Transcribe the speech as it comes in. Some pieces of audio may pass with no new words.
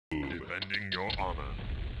Defending your honor.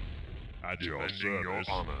 At your service,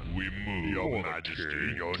 we move. Your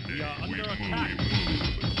Majesty, your name. We move.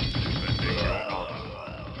 Defending your honor.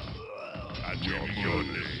 At your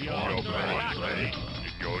name. Your Majesty,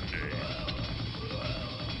 in your name.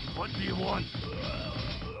 What do you want?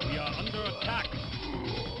 We are under attack.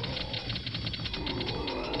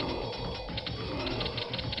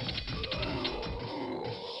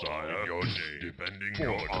 Sire, your name. Defending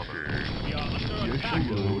your honor. We are under attack.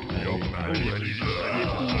 Your Majesty, ready to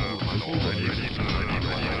serve, my lord. Ready to serve, my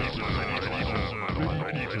lord.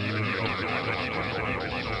 Ready to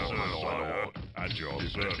serve, my lord. At your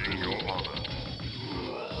service, defending your honor.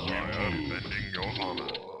 Sire, defending your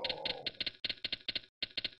honor.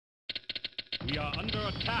 We are under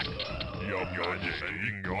attack. Your Majesty,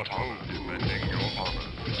 your honor. Defending your honor.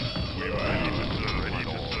 We are ready to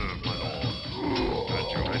serve, my lord. At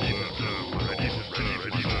your ready to serve, ready to serve,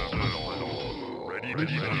 my lord. Ready to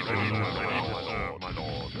serve, my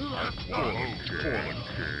lord. At war, for the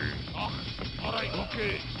king. All right,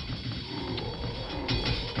 okay.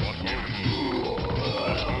 What we move?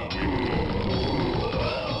 What we move?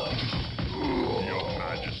 Your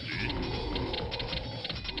Majesty.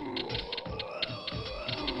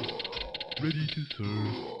 Ready to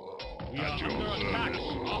serve. We are At your under attack. service.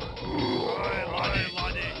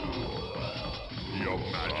 Your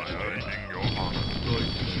Majesty, defending your honor.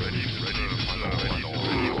 Ready to serve, my lord.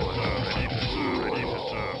 Ready to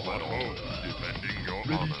serve, my lord. Defending your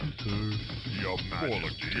honor. Your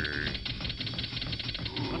Majesty.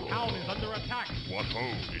 The town is under attack. What ho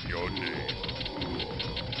in your name?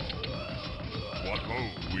 What ho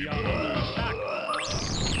we We are under attack.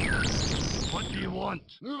 What do you want?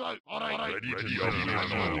 All right. ready to serve, my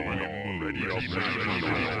lord. Ready to serve,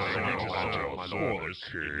 my lord.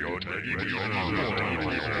 Your name, your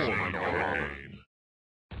honor.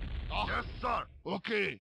 Yes, sir.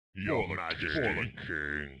 Okay. Your Majesty,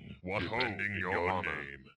 King. What ho in your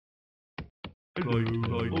name?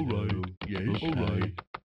 Alright. Yes, alright.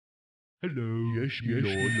 Hello. Yes,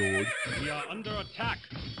 Lord. We are under attack.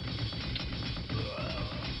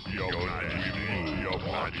 Your Majesty, your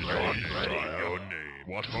Majesty, your name.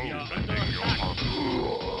 What ho We are under defending your attack.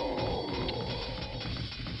 honor?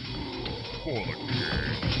 For the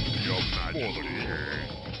king, your Majesty.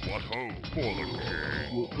 What ho for the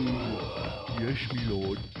king? Yes, me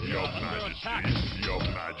lord. Your under attack. Majesty, your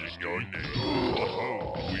Majesty, your name. What ho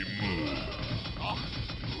we move.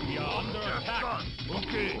 We are under attack.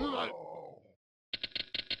 Okay.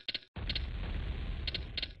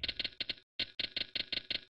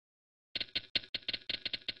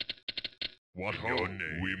 What ho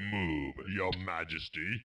we move. Your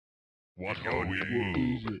Majesty. What ho we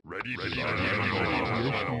move. Ready to serve.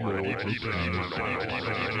 Ready to serve. Ready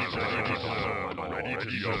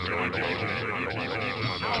to serve.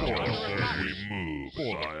 We move,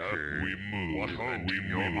 sire. We move. What ho we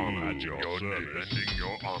move. At your service. Defending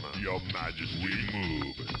your honor. Your Majesty. We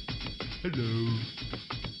move. Hello.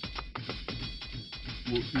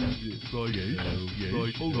 What is it? Right, yes.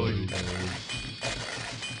 Right, alright.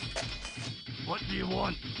 What do you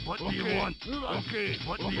want? What do you want? Okay.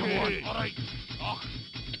 What do you want? All right.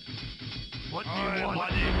 What do you want? What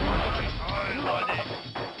do you want?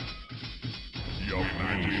 Your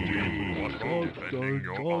Majesty. What ho defending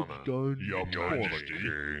your honor. Your Majesty.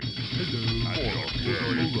 Hello. At your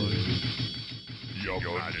service. Your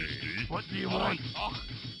Majesty. What do you want?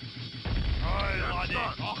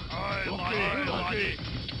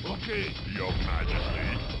 Okay. Your Majesty.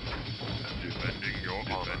 Defending your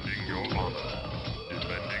honor. Defending your honor.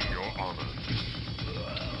 Defending your honor.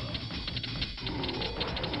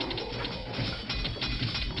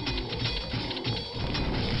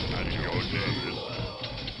 At your service.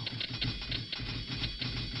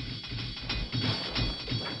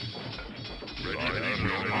 Ready to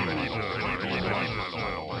your honor. Ready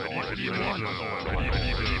to your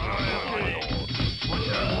honor.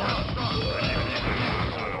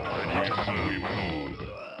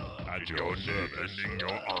 At your service, defending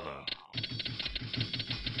your honor.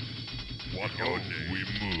 What ho, we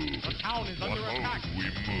move. The town is What under ho, attack. we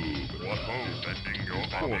move. What ho, defending your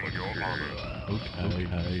honor. Your honor. Okay.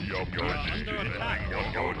 Your Majesty, under defending attack. your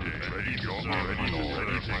honor. Ready to serve, my lord.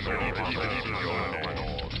 Ready to serve, my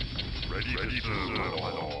lord. Ready to serve,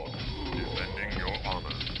 my lord. Defending your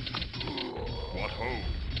honor. What ho,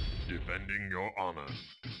 defending your honor.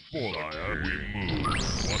 Sire, we move.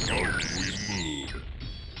 What ho, we move.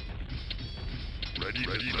 Ready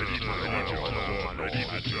to serve, my lord. Ready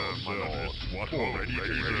to serve, my lord. What ho, ready to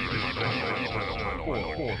serve, my lord.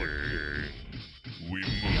 For the king. We We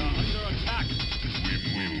are move. under attack. We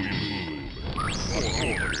move. What ho,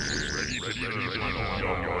 ready to serve, my lord.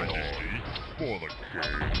 Your Majesty. For the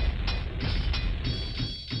king.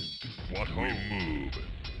 What ho? We move.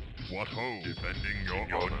 What ho? Defending your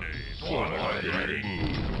name. For the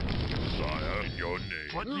king. Sire, in your name.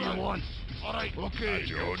 What do you want? All right, okay. At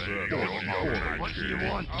your service, What do you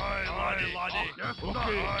want? Aye, laddie. Yes, sir.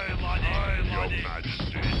 Aye, laddie. Your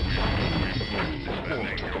Majesty, we move.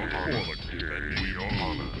 Defending your honor. For the king. Defending your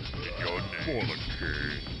honor. In your name. For the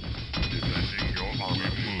king. Defending your honor.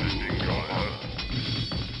 Defending your honor.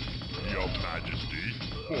 Your Majesty,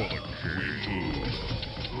 for the king. We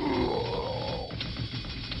move.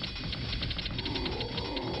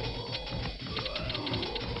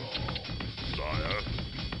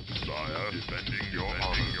 Sire, defending your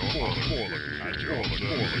honor. For the king. At your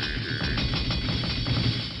service.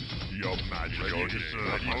 Your Majesty,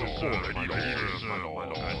 ready to serve, my lord. Ready to serve, my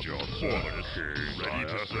lord. At your service. Ready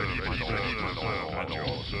to serve, my lord. At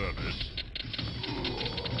your service.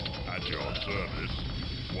 At your service.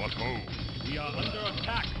 What ho? We are under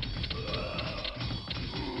attack.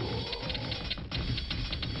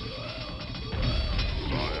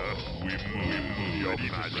 Sire, we move. Your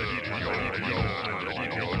Majesty, We are under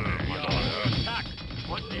attack.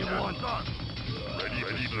 What do you want, sir? ready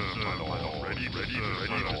to serve, my lord. Ready to serve,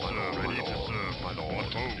 my lord. Ready to serve, my lord.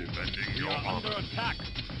 What ho? Defending We your are under honor. attack.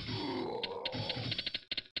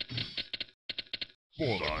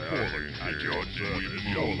 For the king, at your service,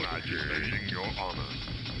 your Majesty, defending your honor.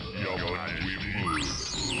 Your Majesty, we move.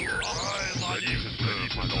 Aye, Ready to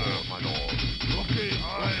serve, my lord. Okay,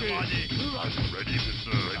 Aye, laddie. Ready to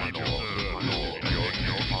serve, my lord. Defending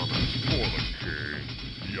your honor. For the king,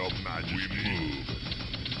 your Majesty, we move.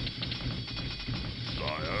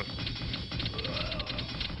 Sire.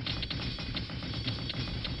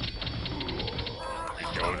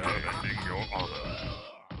 Your defending your honor.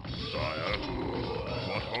 Sire.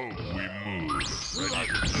 What ho? We move. Ready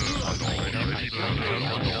to serve, my lord. Ready to serve, my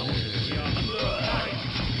lord. We are under attack.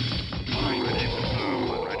 Ready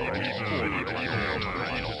to serve,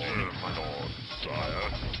 ready to serve, my lord. Sire.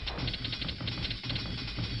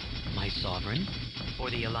 My sovereign, or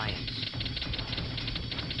the Alliance?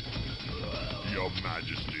 Your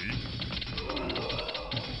Majesty.